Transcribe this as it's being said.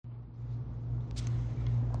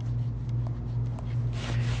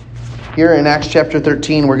Here in Acts chapter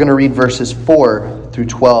 13, we're going to read verses 4 through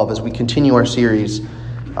 12 as we continue our series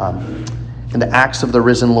in the acts of the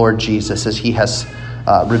risen Lord Jesus as he has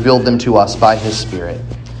revealed them to us by his Spirit.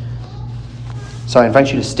 So I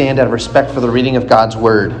invite you to stand out of respect for the reading of God's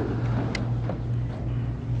Word.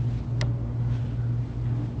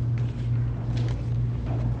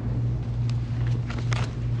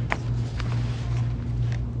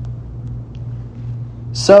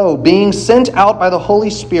 So, being sent out by the Holy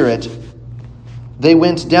Spirit, they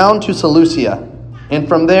went down to Seleucia, and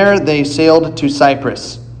from there they sailed to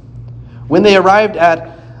Cyprus. When they arrived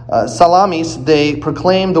at Salamis, they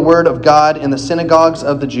proclaimed the word of God in the synagogues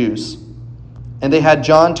of the Jews, and they had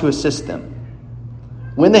John to assist them.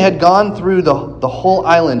 When they had gone through the whole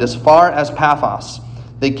island as far as Paphos,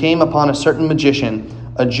 they came upon a certain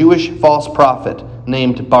magician, a Jewish false prophet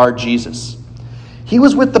named Bar-Jesus. He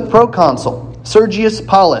was with the proconsul, Sergius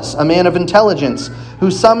Paulus, a man of intelligence,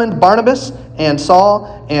 who summoned Barnabas and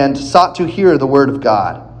Saul and sought to hear the word of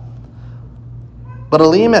God. But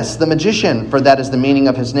Elymas, the magician, for that is the meaning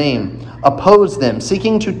of his name, opposed them,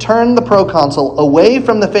 seeking to turn the proconsul away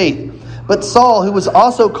from the faith. But Saul, who was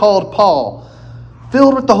also called Paul,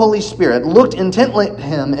 filled with the Holy Spirit, looked intently at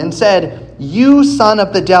him and said, "You son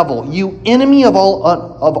of the devil, you enemy of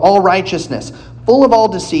all righteousness, full of all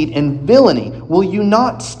deceit and villainy, will you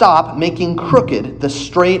not stop making crooked the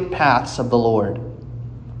straight paths of the Lord?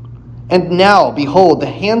 And now, behold, the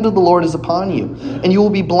hand of the Lord is upon you, and you will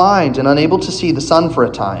be blind and unable to see the sun for a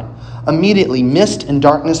time." Immediately mist and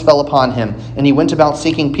darkness fell upon him, and he went about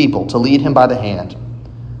seeking people to lead him by the hand.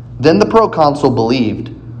 Then the proconsul believed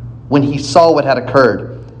when he saw what had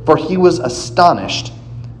occurred, for he was astonished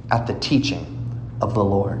at the teaching of the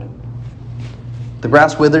Lord. The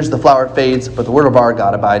grass withers, the flower fades, but the word of our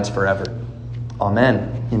God abides forever. Amen.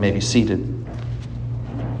 You may be seated.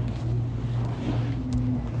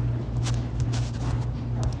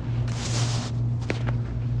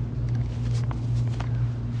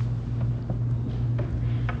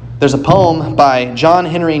 There's a poem by John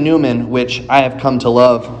Henry Newman, which I have come to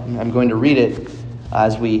love. I'm going to read it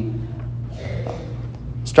as we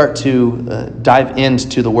start to dive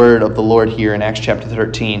into the word of the Lord here in Acts chapter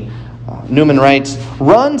 13. Newman writes,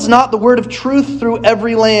 "Runs not the word of truth through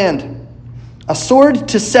every land, a sword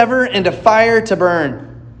to sever and a fire to burn?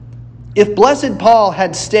 If blessed Paul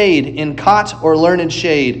had stayed in cot or learned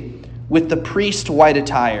shade, with the priest white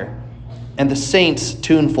attire, and the saints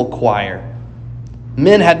tuneful choir,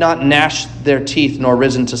 men had not gnashed their teeth nor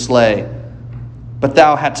risen to slay, but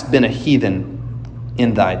thou hadst been a heathen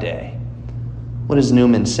in thy day." What is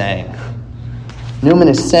Newman saying? Newman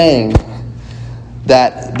is saying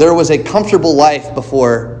that there was a comfortable life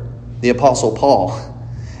before the Apostle Paul.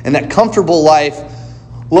 And that comfortable life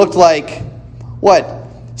looked like, what?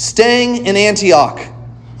 Staying in Antioch,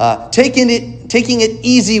 taking it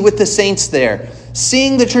easy with the saints there,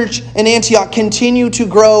 seeing the church in Antioch continue to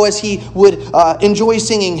grow as he would enjoy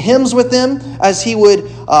singing hymns with them, as he would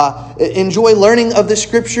enjoy learning of the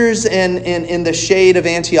scriptures and in the shade of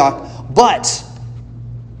Antioch. But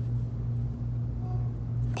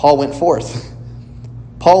Paul went forth.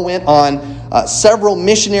 Paul went on several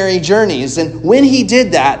missionary journeys, and when he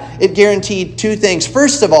did that, it guaranteed two things.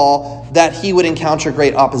 First of all, that he would encounter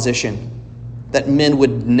great opposition, that men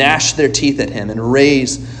would gnash their teeth at him and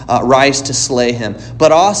rise to slay him.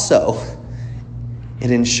 But also,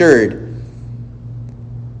 it ensured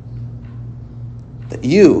that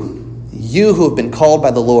you who have been called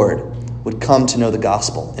by the Lord would come to know the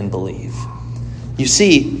gospel and believe. You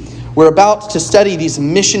see, we're about to study these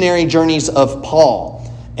missionary journeys of Paul.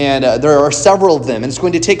 And there are several of them, and it's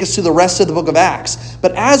going to take us through the rest of the book of Acts.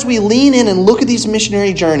 But as we lean in and look at these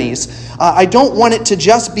missionary journeys, I don't want it to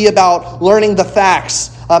just be about learning the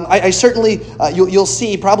facts. I certainly, you'll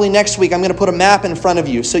see, probably next week, I'm going to put a map in front of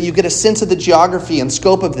you so you get a sense of the geography and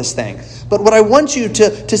scope of this thing. But what I want you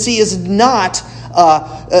to see is not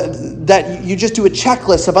that you just do a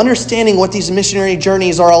checklist of understanding what these missionary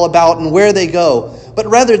journeys are all about and where they go, but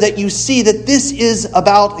rather that you see that this is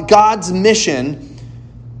about God's mission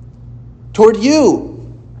toward you,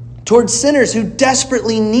 toward sinners who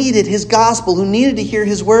desperately needed his gospel, who needed to hear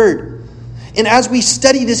his word. And as we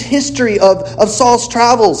study this history of Saul's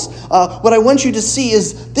travels, what I want you to see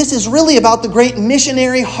is this is really about the great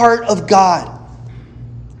missionary heart of God.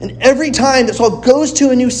 And every time that Saul goes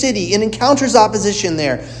to a new city and encounters opposition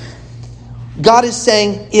there, God is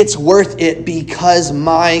saying, it's worth it because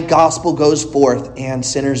my gospel goes forth and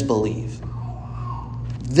sinners believe.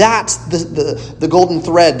 That's the golden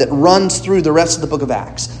thread that runs through the rest of the book of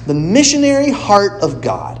Acts. The missionary heart of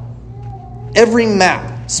God. Every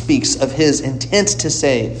map speaks of his intent to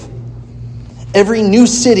save. Every new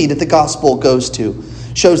city that the gospel goes to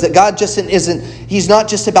shows that God he's not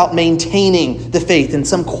just about maintaining the faith in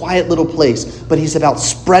some quiet little place, but he's about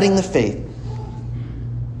spreading the faith.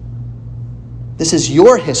 This is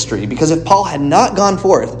your history, because if Paul had not gone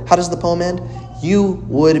forth, how does the poem end? You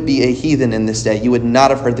would be a heathen in this day. You would not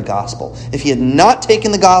have heard the gospel. If he had not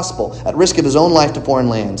taken the gospel at risk of his own life to foreign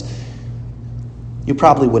lands, you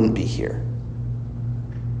probably wouldn't be here.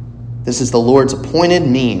 This is the Lord's appointed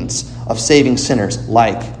means of saving sinners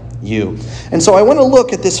like you. And so I want to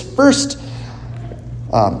look at this first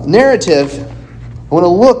narrative. I want to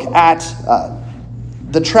look at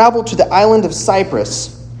the travel to the island of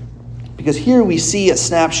Cyprus, because here we see a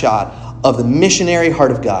snapshot of the missionary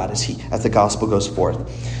heart of God as the gospel goes forth.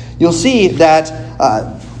 You'll see that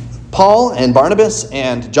Paul and Barnabas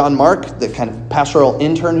and John Mark, the kind of pastoral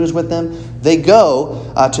intern who's with them, they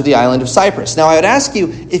go to the island of Cyprus. Now, I would ask you,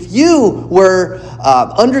 if you were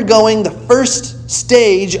undergoing the first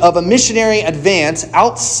stage of a missionary advance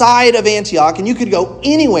outside of Antioch, and you could go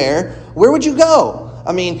anywhere, where would you go?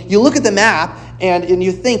 I mean, you look at the map, and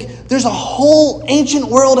you think, there's a whole ancient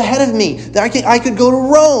world ahead of me. I could go to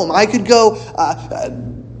Rome. I could go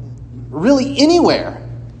really anywhere.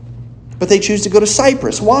 But they choose to go to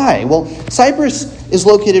Cyprus. Why? Well, Cyprus is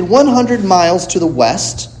located 100 miles to the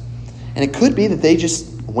west. And it could be that they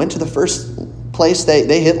just went to the first place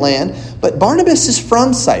they hit land. But Barnabas is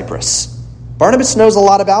from Cyprus. Barnabas knows a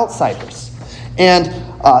lot about Cyprus. And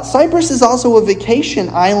Cyprus is also a vacation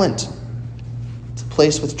island. It's a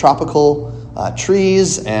place with tropical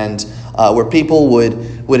trees and where people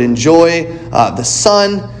would enjoy the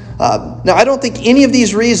sun. Now, I don't think any of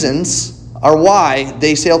these reasons are why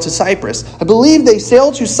they sail to Cyprus. I believe they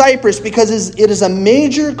sail to Cyprus because it is a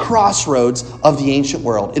major crossroads of the ancient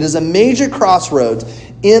world. It is a major crossroads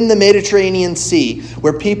in the Mediterranean Sea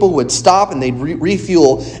where people would stop and they'd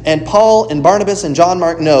refuel. And Paul and Barnabas and John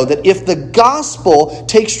Mark know that if the gospel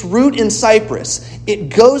takes root in Cyprus, it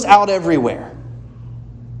goes out everywhere.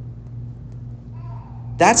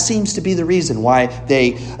 That seems to be the reason why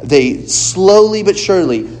they slowly but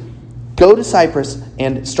surely go to Cyprus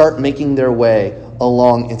and start making their way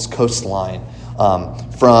along its coastline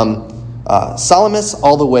from Salamis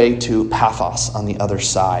all the way to Paphos on the other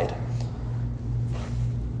side.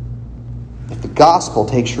 If the gospel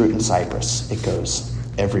takes root in Cyprus, it goes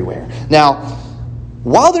everywhere. Now,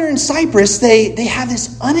 while they're in Cyprus, they have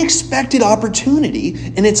this unexpected opportunity,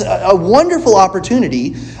 and it's a wonderful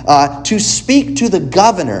opportunity to speak to the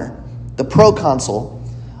governor, the proconsul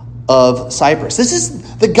of Cyprus. This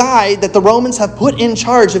is the guy that the Romans have put in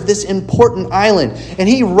charge of this important island, and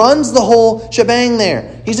he runs the whole shebang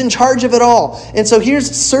there. He's in charge of it all. And so here's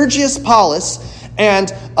Sergius Paulus, and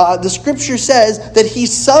the scripture says that he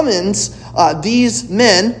summons these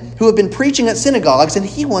men who have been preaching at synagogues, and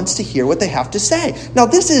he wants to hear what they have to say. Now,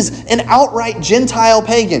 this is an outright Gentile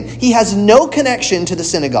pagan. He has no connection to the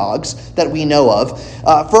synagogues that we know of.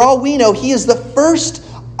 For all we know, he is the first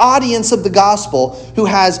audience of the gospel who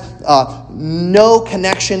has no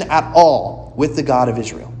connection at all with the God of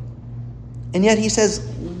Israel. And yet he says,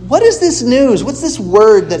 what is this news? What's this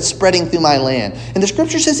word that's spreading through my land? And the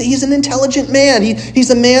scripture says that he's an intelligent man.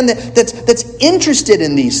 He's a man that's interested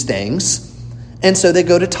in these things. And so they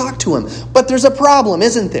go to talk to him. But there's a problem,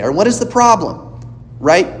 isn't there? What is the problem?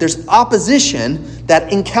 Right? There's opposition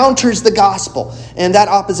that encounters the gospel. And that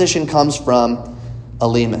opposition comes from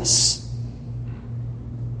Elymas,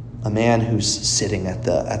 a man who's sitting at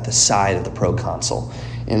the side of the proconsul.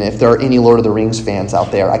 And if there are any Lord of the Rings fans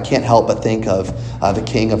out there, I can't help but think of the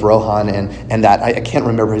king of Rohan and that, I can't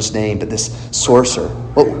remember his name, but this sorcerer.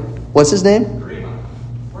 What's his name?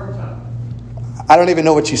 I don't even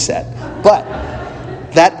know what you said. But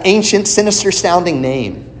that ancient, sinister-sounding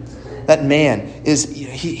name, that man,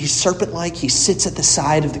 he's serpent-like. He sits at the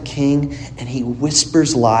side of the king, and he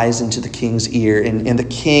whispers lies into the king's ear. And the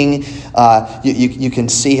king, you can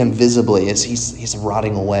see him visibly as he's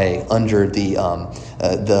rotting away under the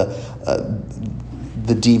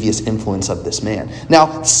devious influence of this man.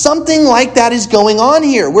 Now, something like that is going on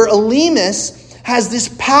here, where Elymas has this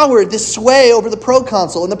power, this sway over the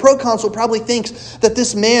proconsul. And the proconsul probably thinks that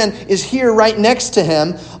this man is here right next to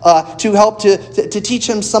him to help to teach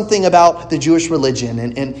him something about the Jewish religion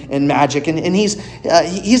and magic. And he's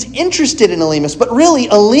interested in Elymas. But really,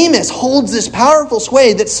 Elymas holds this powerful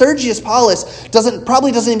sway that Sergius Paulus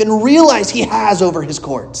probably doesn't even realize he has over his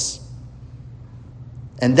courts.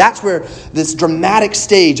 And that's where this dramatic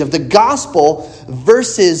stage of the gospel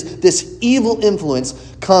versus this evil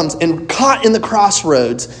influence comes. And caught in the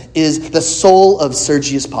crossroads is the soul of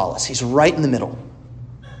Sergius Paulus. He's right in the middle.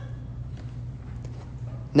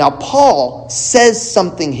 Now, Paul says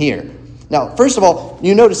something here Now, first of all,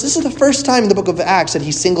 you notice this is the first time in the book of Acts that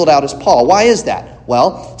he's singled out as Paul. Why is that?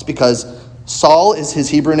 Well, it's because Saul is his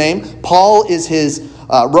Hebrew name, Paul is his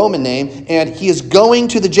Roman name, and he is going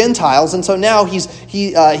to the Gentiles, and so now he's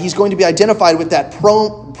going to be identified with that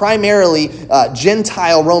primarily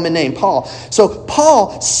Gentile Roman name, Paul. So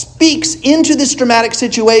Paul speaks into this dramatic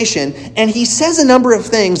situation, and he says a number of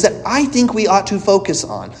things that I think we ought to focus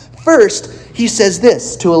on. First, he says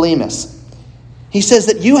this to Elymas. He says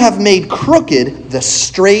that you have made crooked the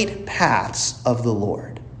straight paths of the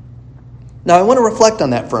Lord. Now, I want to reflect on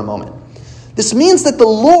that for a moment. This means that the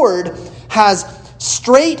Lord has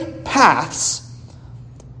straight paths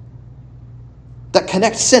that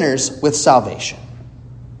connect sinners with salvation.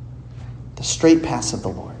 The straight paths of the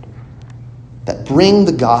Lord that bring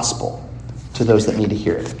the gospel to those that need to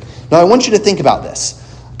hear it. Now, I want you to think about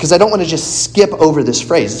this, because I don't want to just skip over this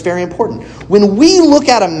phrase. It's very important. When we look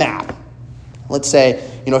at a map, let's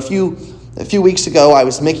say, a few weeks ago, I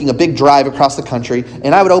was making a big drive across the country,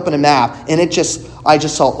 and I would open a map, and I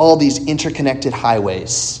just saw all these interconnected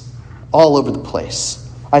highways all over the place.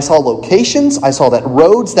 I saw locations. I saw that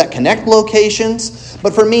roads that connect locations.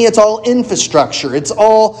 But for me, it's all infrastructure. It's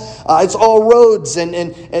all roads.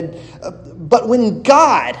 But when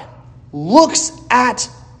God looks at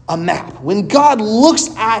a map, when God looks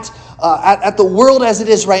at the world as it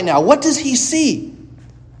is right now, what does he see?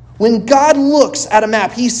 When God looks at a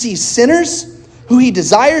map, he sees sinners who he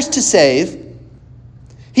desires to save.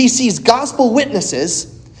 He sees gospel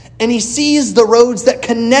witnesses, and he sees the roads that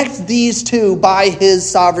connect these two by his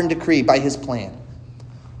sovereign decree, by his plan.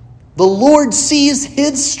 The Lord sees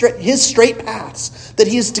his straight paths that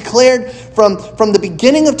he has declared from the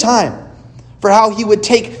beginning of time, for how he would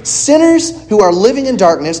take sinners who are living in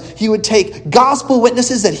darkness, he would take gospel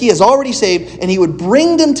witnesses that he has already saved, and he would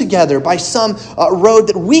bring them together by some road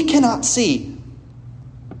that we cannot see.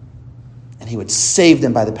 And he would save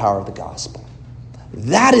them by the power of the gospel.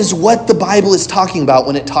 That is what the Bible is talking about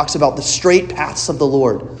when it talks about the straight paths of the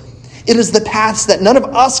Lord. It is the paths that none of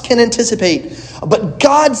us can anticipate, but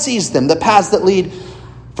God sees them, the paths that lead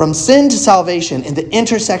from sin to salvation in the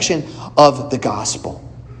intersection of the gospel.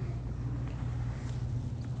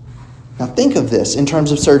 Now think of this in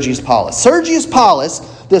terms of Sergius Paulus. Sergius Paulus,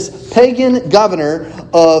 this pagan governor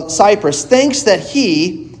of Cyprus, thinks that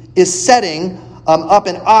he is setting up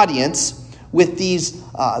an audience with these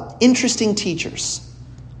interesting teachers.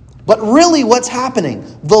 But really what's happening?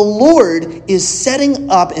 The Lord is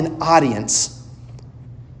setting up an audience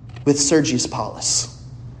with Sergius Paulus.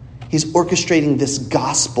 He's orchestrating this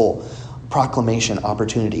gospel proclamation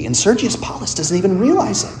opportunity. And Sergius Paulus doesn't even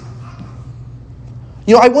realize it.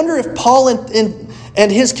 I wonder if Paul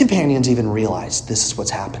and his companions even realized this is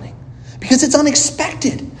what's happening. Because it's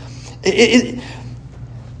unexpected.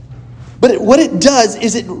 But what it does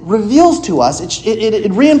is it reveals to us,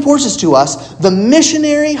 it reinforces to us the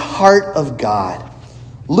missionary heart of God.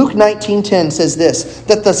 Luke 19:10 says this,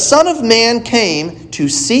 that the Son of Man came to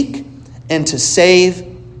seek and to save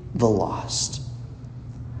the lost.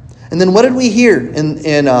 And then what did we hear in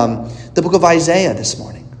the book of Isaiah this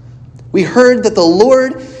morning? We heard that the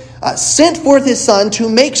Lord sent forth his Son to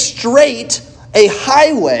make straight a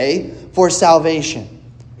highway for salvation.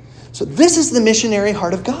 So this is the missionary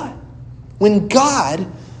heart of God. When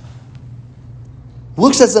God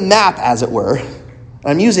looks at the map, as it were,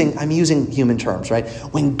 I'm using human terms, right?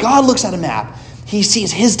 When God looks at a map, he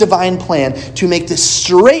sees his divine plan to make this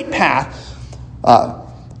straight path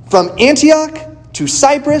from Antioch to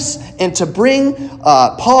Cyprus and to bring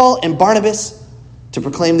Paul and Barnabas to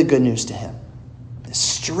proclaim the good news to him. This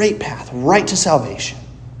straight path right to salvation.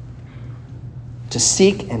 To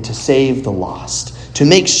seek and to save the lost. To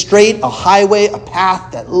make straight a highway, a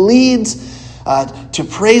path that leads to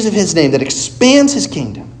praise of his name, that expands his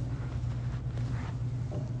kingdom.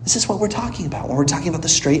 This is what we're talking about when we're talking about the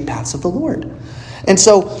straight paths of the Lord. And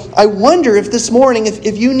so I wonder if this morning,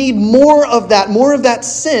 if you need more of that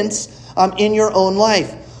sense in your own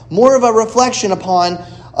life. More of a reflection upon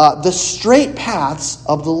the straight paths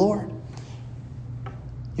of the Lord.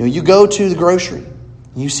 You go to the grocery.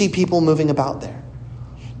 You see people moving about there.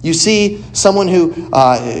 You see someone who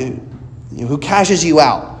cashes you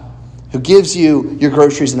out, who gives you your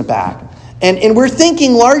groceries in a bag. And we're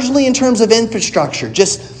thinking largely in terms of infrastructure,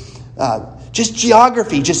 just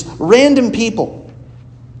geography, just random people.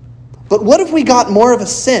 But what if we got more of a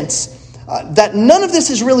sense that none of this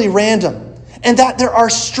is really random, and that there are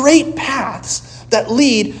straight paths that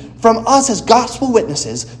lead from us as gospel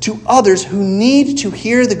witnesses to others who need to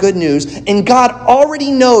hear the good news, and God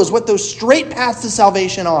already knows what those straight paths to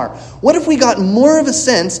salvation are? What if we got more of a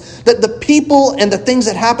sense that the people and the things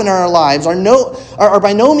that happen in our lives are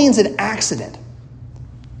by no means an accident,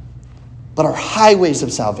 but are highways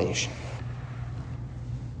of salvation?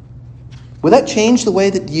 Would that change the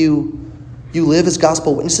way that you live as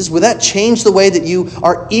gospel witnesses? Would that change the way that you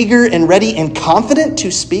are eager and ready and confident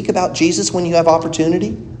to speak about Jesus when you have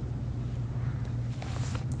opportunity?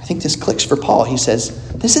 I think this clicks for Paul. He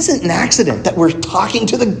says, this isn't an accident that we're talking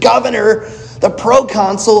to the governor, the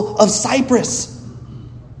proconsul of Cyprus.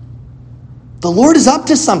 The Lord is up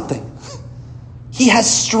to something. He has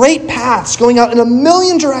straight paths going out in a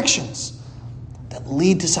million directions that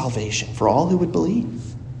lead to salvation for all who would believe.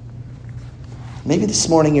 Maybe this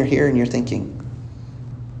morning you're here and you're thinking,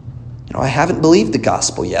 I haven't believed the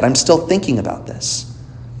gospel yet. I'm still thinking about this.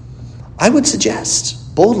 I would suggest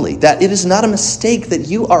boldly that it is not a mistake that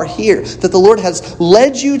you are here, that the Lord has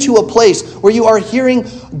led you to a place where you are hearing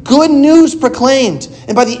good news proclaimed.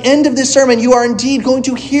 And by the end of this sermon, you are indeed going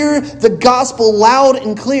to hear the gospel loud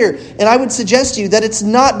and clear. And I would suggest to you that it's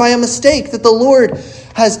not by a mistake that the Lord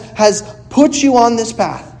has put you on this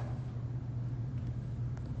path.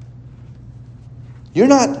 You're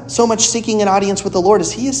not so much seeking an audience with the Lord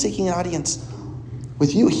as He is seeking an audience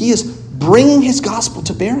with you. He is bringing His gospel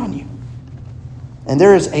to bear on you. And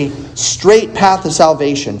there is a straight path of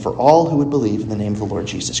salvation for all who would believe in the name of the Lord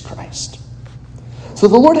Jesus Christ. So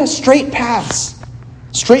the Lord has straight paths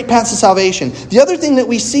of salvation. The other thing that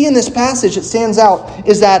we see in this passage that stands out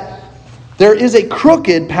is that there is a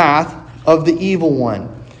crooked path of the evil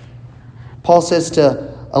one. Paul says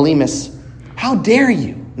to Elymas, how dare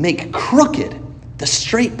you make crooked the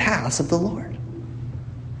straight paths of the Lord?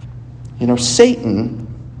 Satan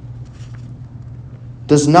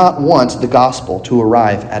does not want the gospel to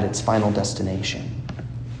arrive at its final destination.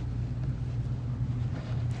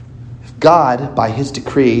 God, by His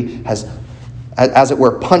decree, has, as it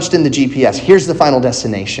were, punched in the GPS. Here's the final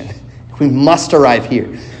destination. We must arrive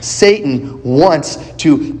here. Satan wants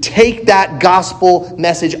to take that gospel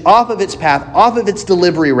message off of its path, off of its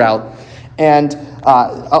delivery route. And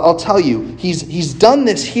I'll tell you, he's done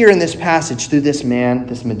this here in this passage through this man,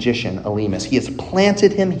 this magician, Elymas. He has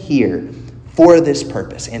planted him here for this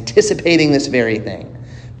purpose, anticipating this very thing,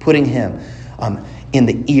 putting him in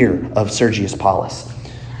the ear of Sergius Paulus.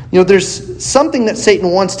 There's something that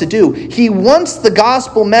Satan wants to do. He wants the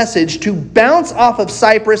gospel message to bounce off of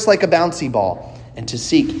Cyprus like a bouncy ball and to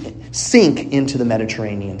sink into the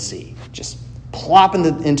Mediterranean Sea. Just plop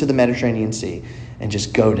into the Mediterranean Sea and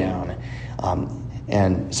just go down,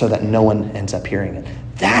 and so that no one ends up hearing it.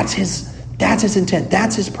 That's his intent.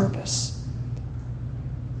 That's his purpose.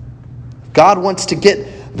 God wants to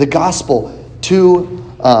get the gospel to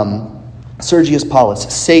Sergius Paulus.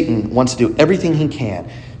 Satan wants to do everything he can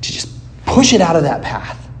to just push it out of that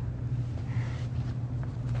path.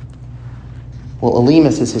 Well,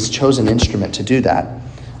 Elymas is his chosen instrument to do that.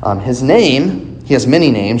 His name, he has many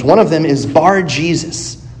names. One of them is Bar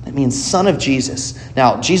Jesus. That means son of Jesus.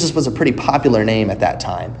 Now, Jesus was a pretty popular name at that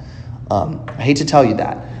time. I hate to tell you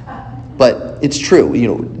that, but it's true.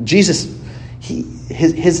 Jesus,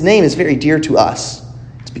 his name is very dear to us.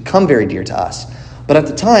 It's become very dear to us. But at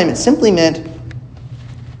the time, it simply meant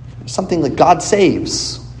something like God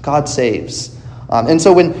saves. God saves. And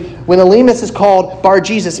so when Elymas is called Bar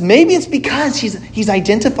Jesus, maybe it's because he's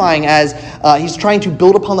identifying as he's trying to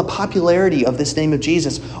build upon the popularity of this name of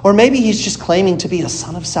Jesus. Or maybe he's just claiming to be a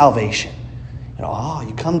son of salvation.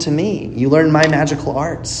 You come to me. You learn my magical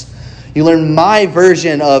arts. You learn my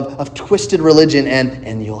version of twisted religion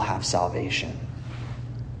and you'll have salvation.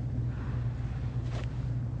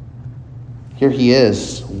 Here he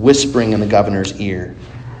is, whispering in the governor's ear.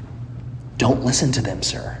 Don't listen to them,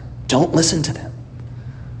 sir. Don't listen to them.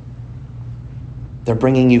 They're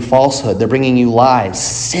bringing you falsehood. They're bringing you lies.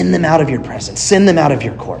 Send them out of your presence. Send them out of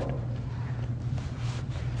your court.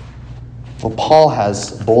 Well, Paul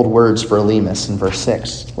has bold words for Elymas in verse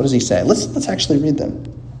 6. What does he say? Let's actually read them.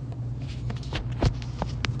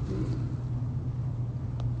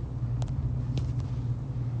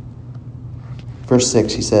 Verse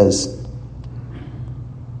 6, he says,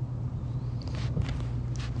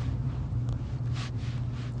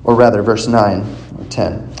 or rather, verse 9 or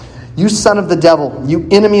 10. You son of the devil, you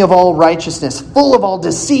enemy of all righteousness, full of all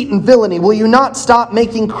deceit and villainy, will you not stop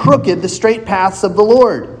making crooked the straight paths of the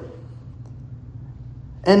Lord?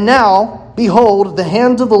 And now, behold, the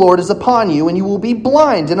hand of the Lord is upon you, and you will be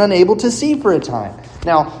blind and unable to see for a time.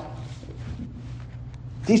 Now,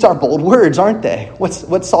 these are bold words, aren't they?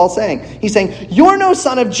 What's Saul saying? He's saying, you're no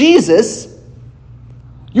son of Jesus.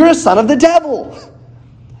 You're a son of the devil.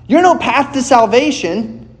 You're no path to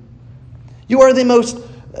salvation. You are the most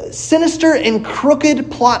sinister and crooked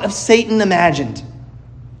plot of Satan imagined.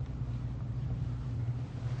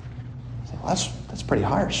 Well, that's pretty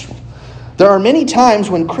harsh. There are many times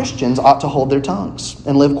when Christians ought to hold their tongues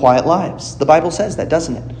and live quiet lives. The Bible says that,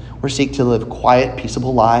 doesn't it? We seek to live quiet,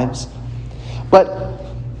 peaceable lives. But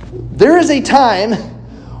there is a time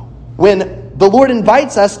when the Lord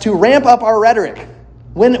invites us to ramp up our rhetoric.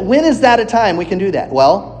 When is that a time we can do that?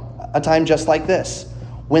 Well, a time just like this.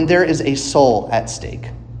 When there is a soul at stake.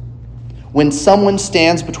 When someone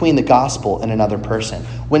stands between the gospel and another person.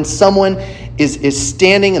 When someone is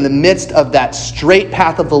standing in the midst of that straight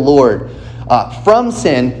path of the Lord, from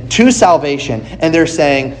sin to salvation, and they're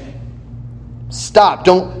saying, stop,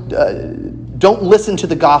 don't listen to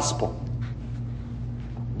the gospel.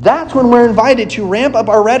 That's when we're invited to ramp up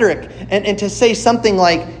our rhetoric and to say something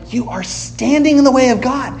like, you are standing in the way of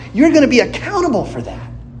God. You're going to be accountable for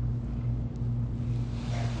that.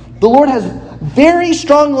 The Lord has very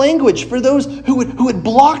strong language for those who would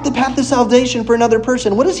block the path to salvation for another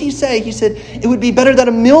person. What does he say? He said it would be better that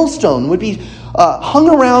a millstone would be hung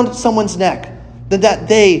around someone's neck than that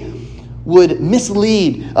they would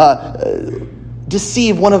mislead,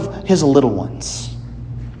 deceive one of his little ones.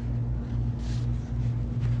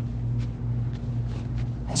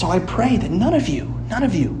 And so I pray that none of you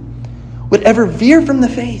would ever veer from the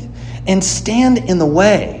faith and stand in the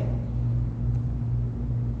way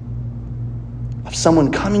of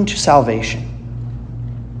someone coming to salvation.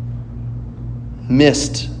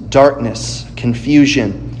 Mist, darkness,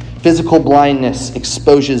 confusion, physical blindness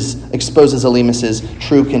exposes Elymas's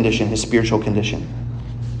true condition, his spiritual condition.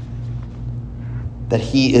 That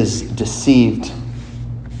he is deceived.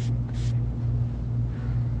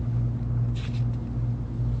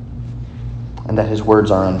 And that his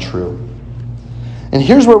words are untrue. And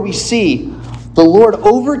here's where we see the Lord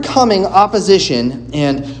overcoming opposition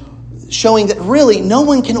and showing that really no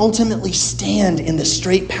one can ultimately stand in the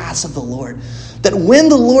straight paths of the Lord. That when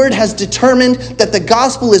the Lord has determined that the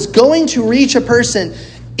gospel is going to reach a person,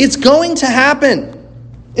 it's going to happen.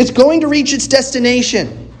 It's going to reach its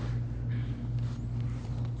destination.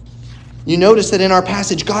 You notice that in our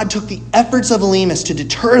passage, God took the efforts of Elymas to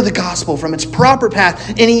deter the gospel from its proper path,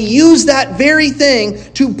 and he used that very thing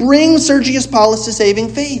to bring Sergius Paulus to saving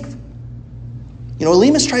faith. You know,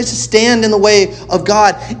 Elymas tries to stand in the way of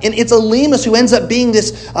God, and it's Elymas who ends up being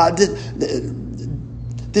this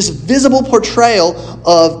visible portrayal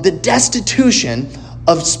of the destitution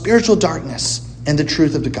of spiritual darkness and the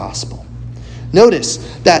truth of the gospel. Notice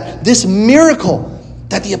that this miracle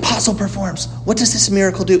that the apostle performs, what does this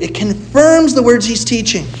miracle do? It confirms the words he's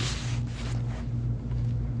teaching.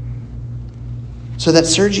 So that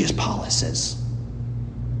Sergius Paulus says,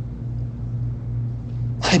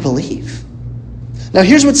 I believe. Now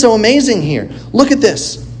here's what's so amazing here. Look at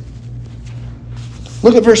this.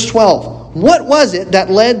 Look at verse 12. What was it that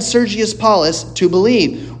led Sergius Paulus to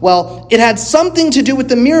believe? Well, it had something to do with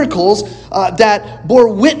the miracles that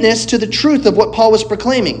bore witness to the truth of what Paul was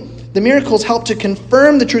proclaiming. The miracles helped to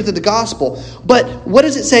confirm the truth of the gospel. But what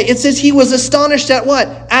does it say? It says he was astonished at what?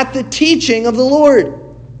 At the teaching of the Lord.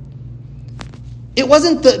 It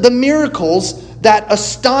wasn't the miracles that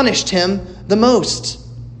astonished him the most.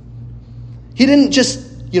 He didn't just,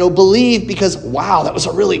 believe because, wow, that was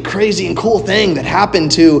a really crazy and cool thing that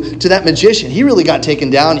happened to that magician. He really got taken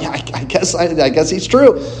down. I guess he's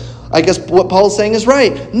true. I guess what Paul's saying is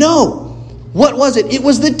right. No. What was it? It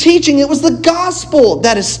was the teaching. It was the gospel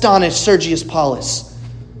that astonished Sergius Paulus.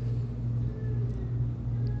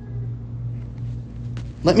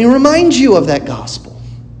 Let me remind you of that gospel.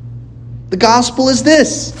 The gospel is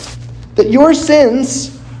this, that your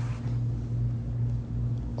sins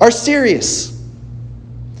are serious.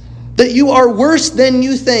 That you are worse than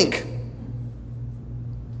you think.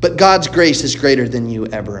 But God's grace is greater than you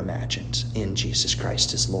ever imagined in Jesus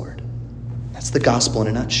Christ as Lord. That's the gospel in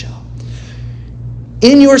a nutshell.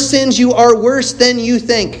 In your sins, you are worse than you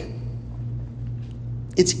think.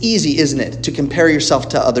 It's easy, isn't it, to compare yourself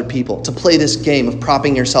to other people, to play this game of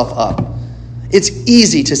propping yourself up. It's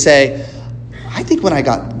easy to say, I think when I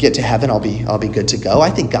get to heaven, I'll be good to go. I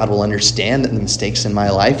think God will understand that the mistakes in my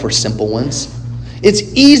life were simple ones. It's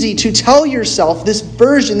easy to tell yourself this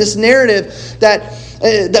version, this narrative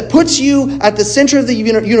that puts you at the center of the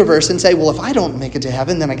universe and say, well, if I don't make it to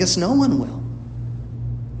heaven, then I guess no one will.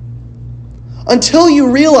 Until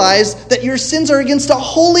you realize that your sins are against a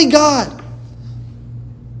holy God,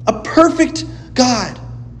 a perfect God,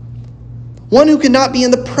 one who cannot be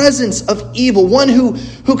in the presence of evil, one who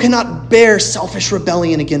cannot bear selfish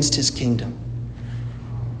rebellion against his kingdom.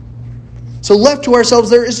 So left to ourselves,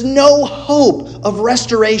 there is no hope of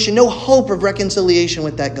restoration, no hope of reconciliation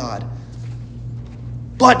with that God.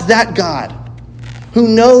 But that God, who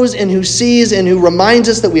knows and who sees and who reminds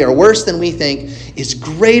us that we are worse than we think, is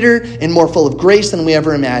greater and more full of grace than we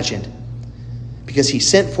ever imagined. Because he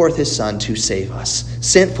sent forth his Son to save us.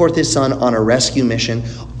 Sent forth his Son on a rescue mission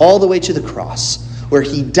all the way to the cross, where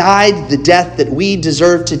he died the death that we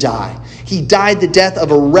deserve to die. He died the death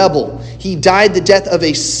of a rebel. He died the death of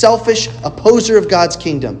a selfish opposer of God's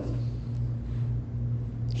kingdom.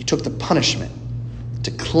 He took the punishment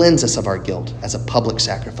to cleanse us of our guilt as a public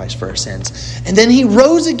sacrifice for our sins. And then he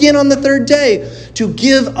rose again on the third day to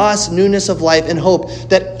give us newness of life and hope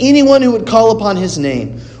that anyone who would call upon his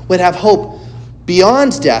name would have hope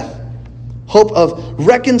beyond death, hope of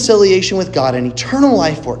reconciliation with God and eternal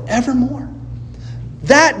life forevermore.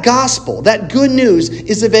 That gospel, that good news,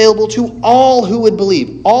 is available to all who would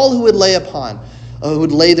believe, all who would who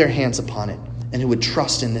would lay their hands upon it, and who would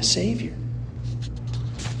trust in this Savior.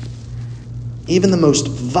 Even the most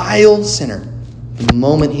vile sinner, the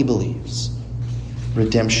moment he believes,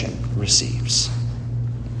 redemption receives.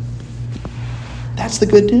 That's the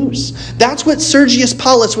good news. That's what Sergius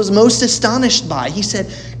Paulus was most astonished by. He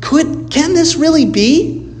said, can this really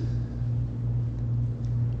be?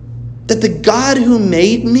 That the God who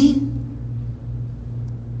made me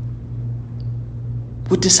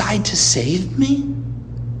would decide to save me?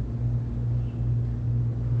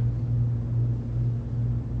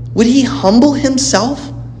 Would he humble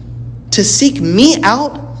himself to seek me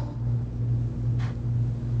out?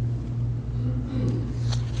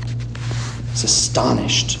 He's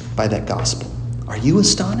astonished by that gospel. Are you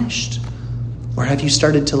astonished? Or have you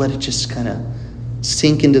started to let it just kind of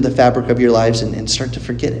sink into the fabric of your lives and start to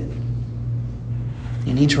forget it?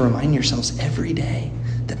 You need to remind yourselves every day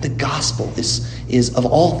that the gospel is of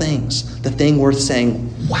all things, the thing worth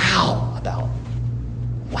saying, wow, about.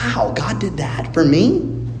 Wow, God did that for me?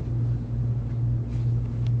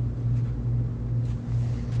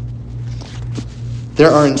 There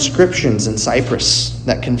are inscriptions in Cyprus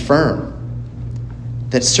that confirm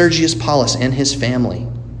that Sergius Paulus and his family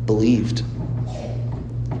believed.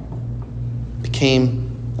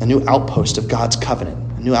 Became a new outpost of God's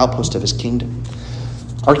covenant, a new outpost of his kingdom.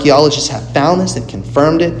 Archaeologists have found this, they've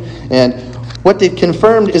confirmed it, and what they've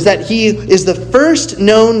confirmed is that he is the first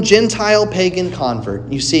known Gentile pagan convert.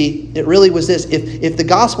 You see, it really was this. If the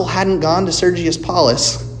gospel hadn't gone to Sergius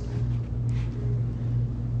Paulus,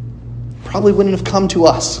 probably wouldn't have come to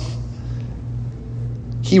us.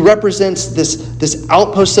 He represents this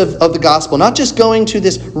outpost of the gospel, not just going to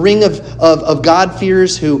this ring of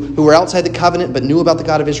God-fearers who were outside the covenant but knew about the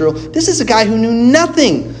God of Israel. This is a guy who knew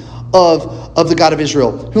nothing of the God of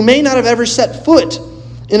Israel, who may not have ever set foot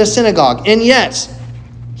in a synagogue, and yet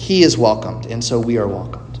he is welcomed, and so we are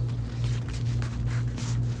welcomed.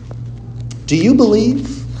 Do you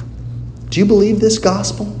believe? Do you believe this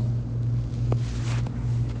gospel?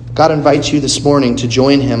 God invites you this morning to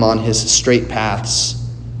join him on his straight paths,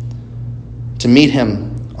 to meet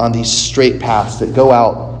him on these straight paths that go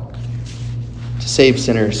out to save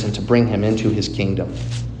sinners and to bring him into his kingdom.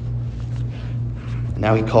 And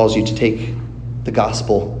now he calls you to take the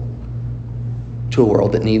gospel to a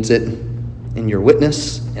world that needs it, in your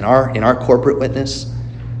witness, in our corporate witness,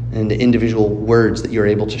 and in the individual words that you're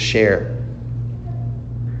able to share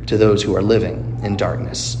to those who are living in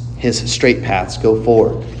darkness. His straight paths go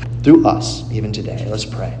forward through us even today. Let's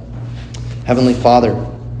pray. Heavenly Father,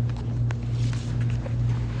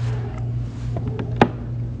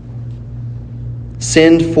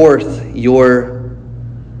 send forth your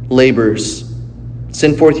laborers,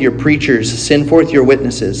 send forth your preachers, send forth your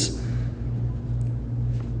witnesses,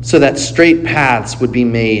 so that straight paths would be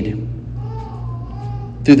made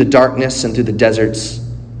through the darkness and through the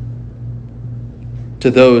deserts to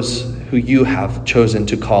those who you have chosen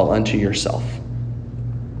to call unto yourself.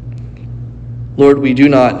 Lord, we do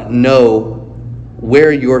not know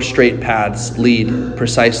where your straight paths lead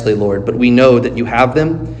precisely, Lord, but we know that you have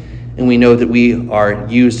them, and we know that we are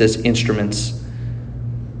used as instruments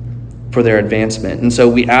for their advancement. And so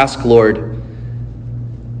we ask, Lord,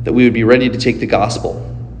 that we would be ready to take the gospel,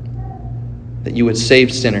 that you would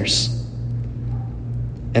save sinners,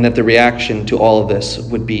 and that the reaction to all of this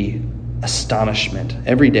would be astonishment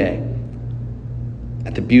every day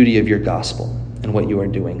at the beauty of your gospel and what you are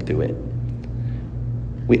doing through it.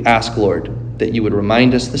 We ask, Lord, that you would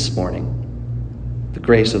remind us this morning the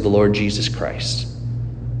grace of the Lord Jesus Christ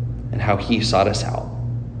and how he sought us out.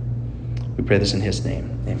 We pray this in his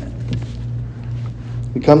name. Amen.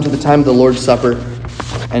 We come to the time of the Lord's Supper.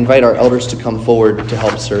 I invite our elders to come forward to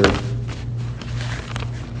help serve.